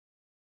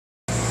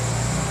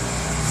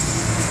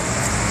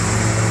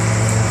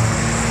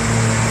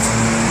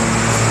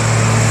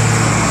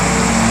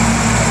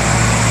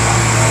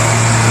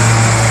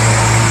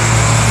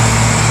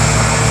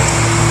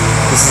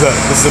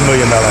is $1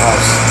 million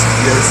house.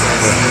 Yes.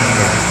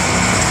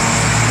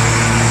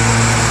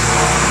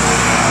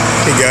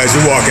 Hey guys,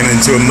 you're walking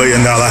into $1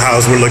 million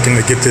house. We're looking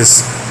to get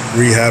this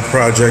rehab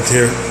project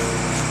here.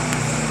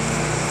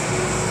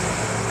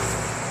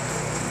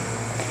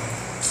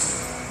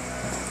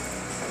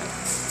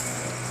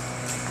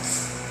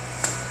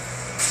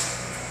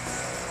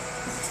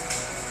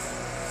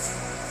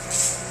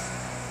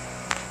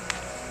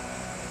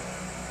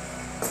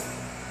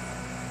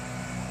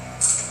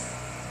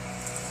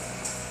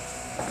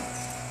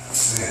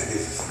 Man,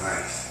 this is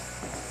nice.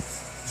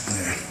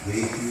 Yeah.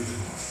 Big,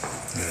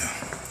 beautiful. Yeah.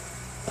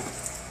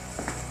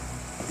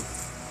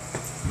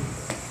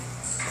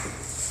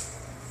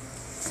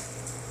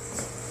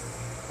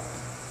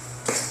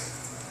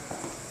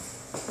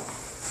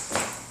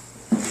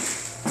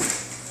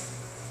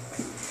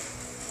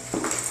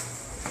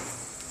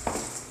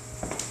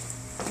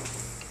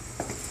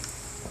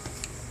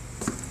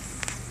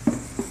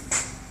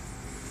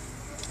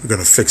 We're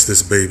gonna fix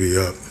this baby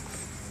up.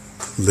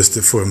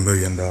 Listed for $1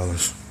 million.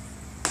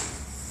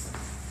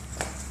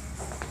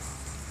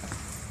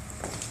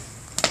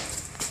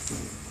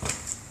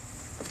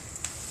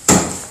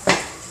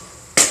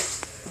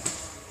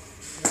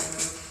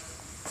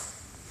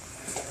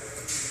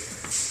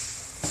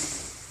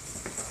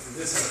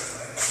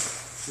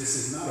 This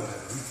is not a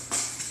bedroom,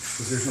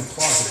 because there's no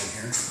closet in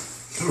here.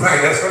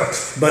 Right, that's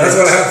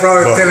what I had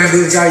problem telling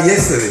this guy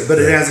yesterday. But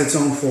it has its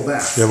own full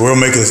bath. Yeah, we'll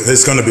make it.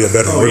 It's gonna be a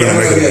bedroom. We're gonna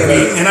make it a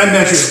bedroom. And I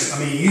measured,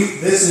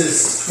 this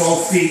is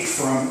 12 feet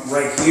from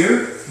right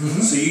here,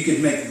 so you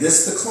could make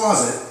this the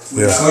closet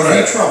without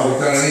any trouble.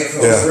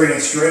 Yeah. Bring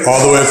it straight All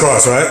the way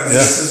across, right?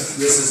 Yeah. This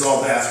is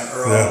all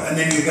bathroom, and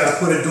then you've got to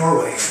put a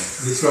doorway in.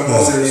 This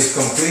proposal is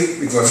complete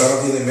because I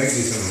didn't make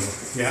this anymore.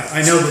 Yeah,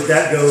 I know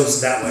that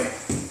goes that way.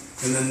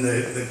 And then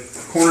the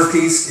corner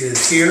piece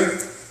is here.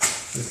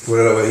 Let's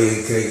put it over here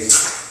in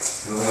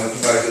case. I want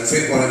to buy the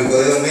trick on it because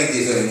they don't make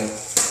this anymore.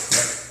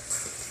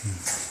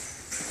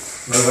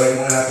 Nobody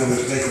won't have to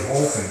replace the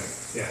whole thing.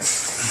 Yeah.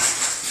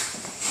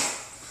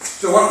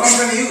 So what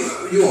company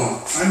you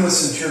on? I'm with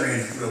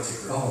Centurion Realty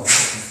Group. Oh,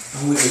 okay.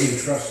 I'm with you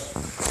trust.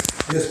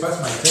 I just passed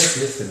my test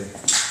yesterday.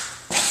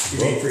 You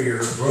mean for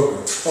your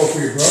Broker. Oh, for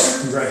your brother?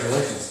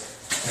 Congratulations.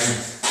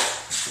 Thanks.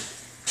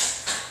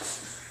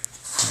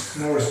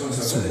 No Some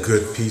responsibility.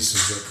 good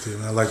pieces up there.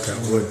 I like that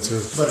wood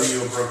too. But are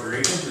you a broker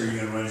agent or are you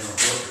going to run your own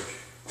brokerage?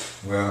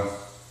 Well,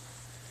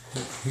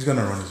 He's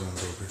gonna run his own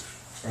brokerage.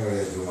 I'm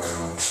going to do my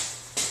own.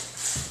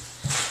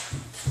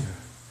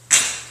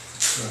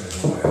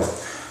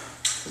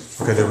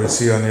 Okay, did we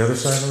see on the other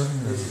side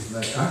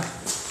already? Huh?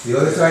 The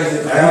other side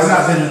is I have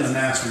not been in the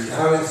master yet.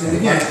 I haven't seen it.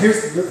 Again,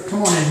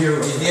 come on in here.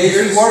 Is the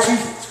AC working?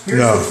 Here's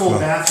No, the full no.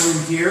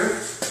 bathroom here,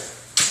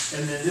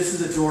 and then this is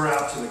the door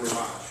out to the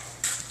garage.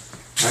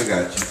 I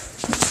got you.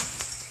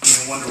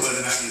 You wonder whether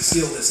or not you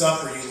seal this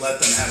up or you let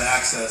them have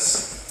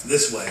access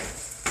this way.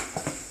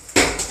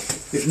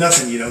 If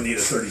nothing, you don't need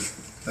a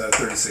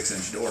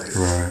 36-inch door here.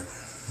 Right.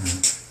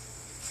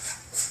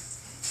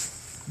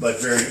 But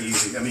very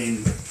easy. I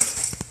mean,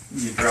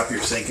 you drop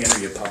your sink in or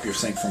you pop your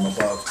sink from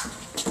above.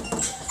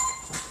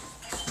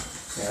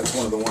 Yeah, it's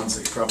one of the ones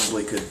that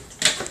probably could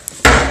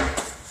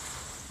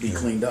be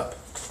cleaned up.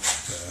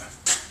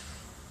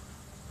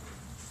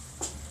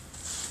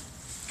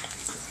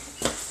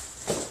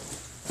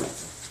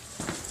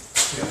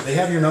 Yeah, they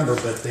have your number,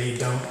 but they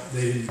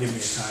didn't give me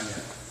a time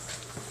yet.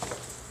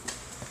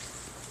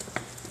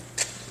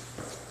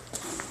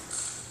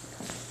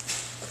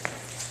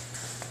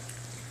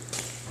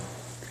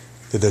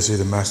 Did they see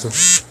the master?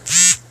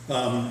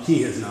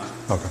 He has not.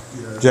 Okay.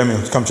 Jimmy,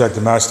 come check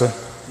the master.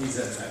 He's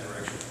in that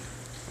direction.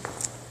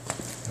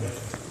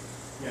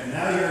 Yeah,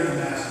 now you're in the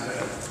master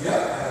bedroom.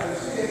 Yeah, I can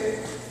see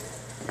it.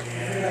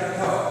 And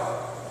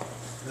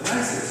the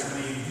nicest,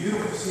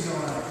 beautiful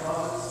cedar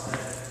closets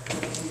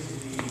that seem to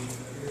be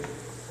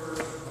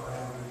perfect by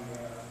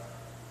the.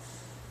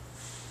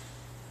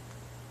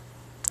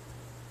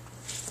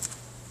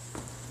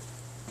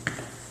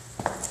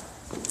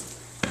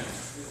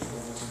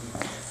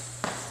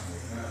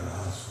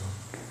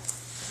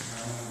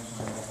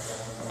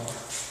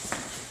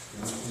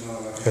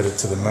 Headed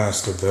to the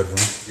master bedroom.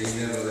 They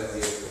never let the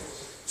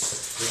airplanes.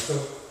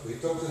 We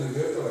talked to the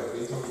girl like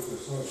we talked to the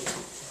social.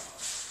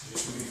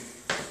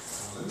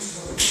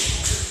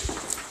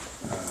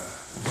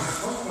 My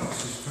husband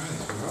is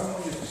Spanish, but I don't know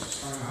if it's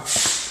Spanish.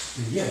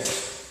 Yes.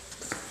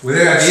 Well,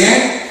 then at the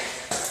end,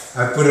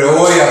 I put an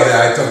oil up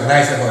there. I talked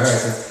nice about her. I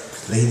said,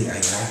 lady, I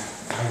like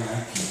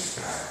your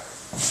style.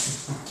 I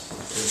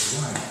said,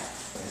 why? I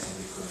said,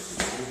 because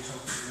the way you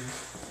talk to me,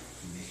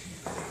 you make me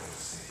better to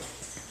say.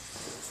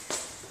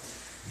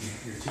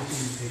 You're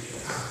teaching me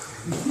patience.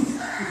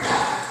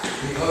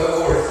 In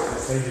other words,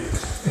 Yes, they do.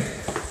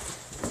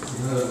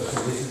 so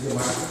this is the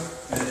master?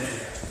 And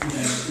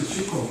it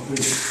should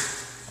complete.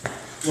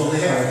 Well,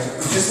 they have,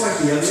 just like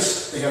the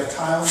others, they have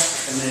tile,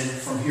 and then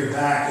from here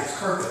back, it's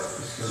carpet.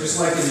 Just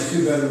like in the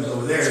 2 bedrooms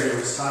over there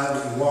was tile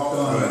that you walked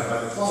on Right.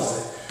 by the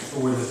closet, or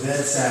where the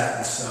bed sat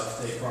and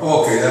stuff, they probably.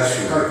 Okay, that's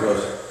true, carpet.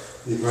 because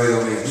they probably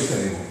don't make this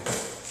anymore.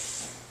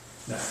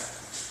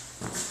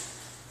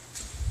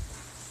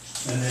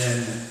 And then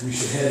we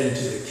should head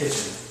into the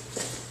kitchen.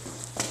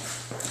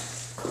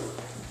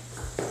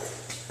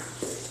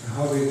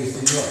 How big is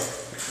the yard?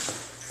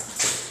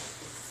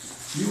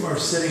 You are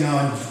sitting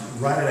on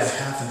right at a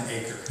half an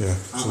acre. Yeah,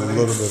 so a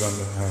little bit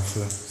under half,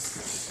 yeah.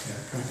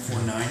 Yeah,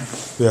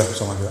 0.49. Yeah,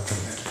 something like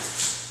that.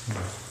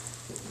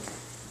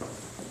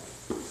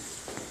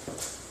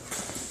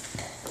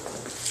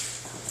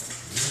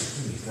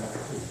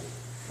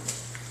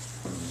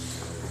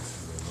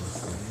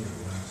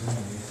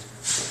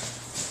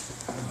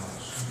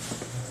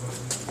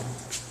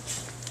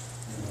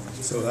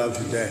 So how's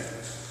your day?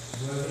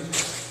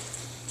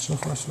 So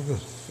far, so good.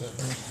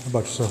 How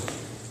about yourself?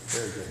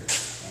 Very good,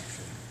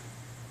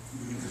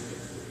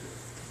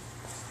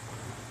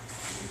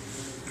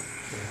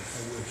 I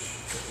wish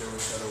that there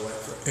was better light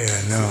for Yeah, I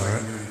know,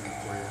 right?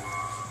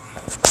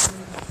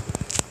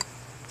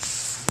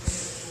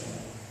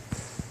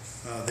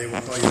 They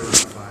will call you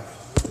around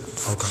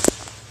 5. Okay.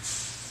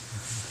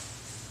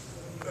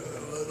 A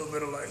little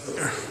bit of light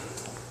there.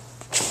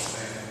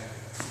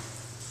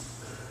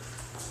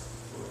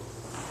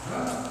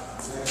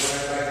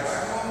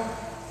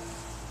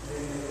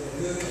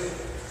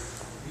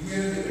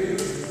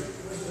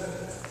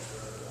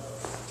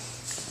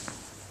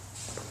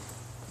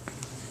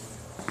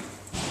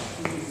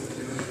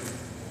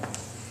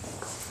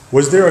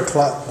 Was there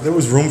there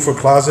was room for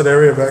closet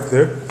area back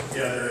there?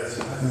 Yeah, there is.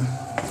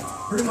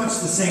 Pretty much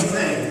the same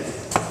thing.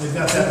 They've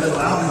got that little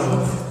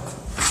alcove.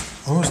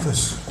 What was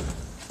this?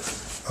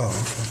 Oh,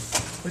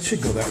 okay. It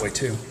should go that way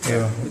too.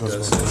 Yeah, it that's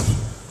does. what it is.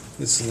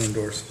 It's saloon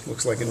doors.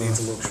 Looks like it needs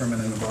a little trimming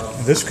in the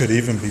bottom. This could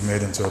even be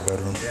made into a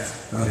bedroom. Yeah.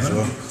 As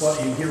well.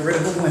 You get rid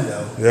of the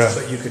window. Yeah.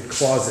 But you could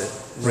closet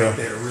right Yeah.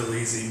 there real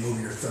easy,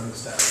 move your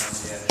thermostat around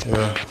the edge.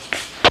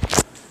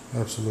 Yeah,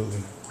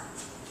 absolutely.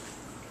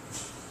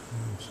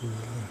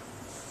 Absolutely.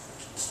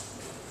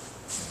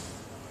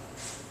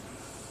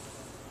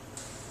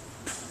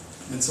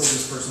 And so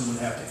this person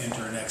would have to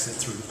enter and exit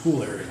through the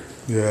pool area.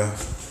 Yeah,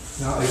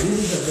 Now, if this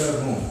is a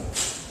bedroom,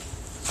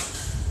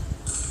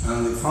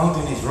 and the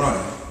fountain is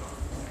running,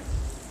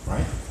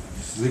 right?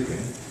 It's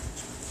leaking.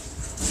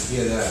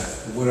 Hear that,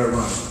 the water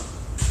running.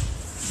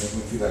 Make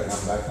me feel like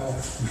I'm back home.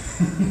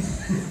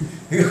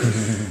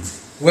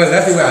 Well,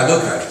 that's the way I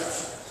look at it.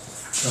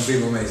 Some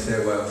people may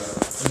say, well,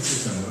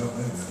 let's turn it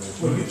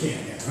off. Well, you can,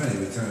 yeah. When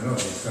you turn it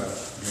off, you start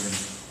getting.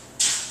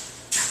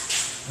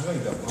 I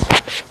like that one.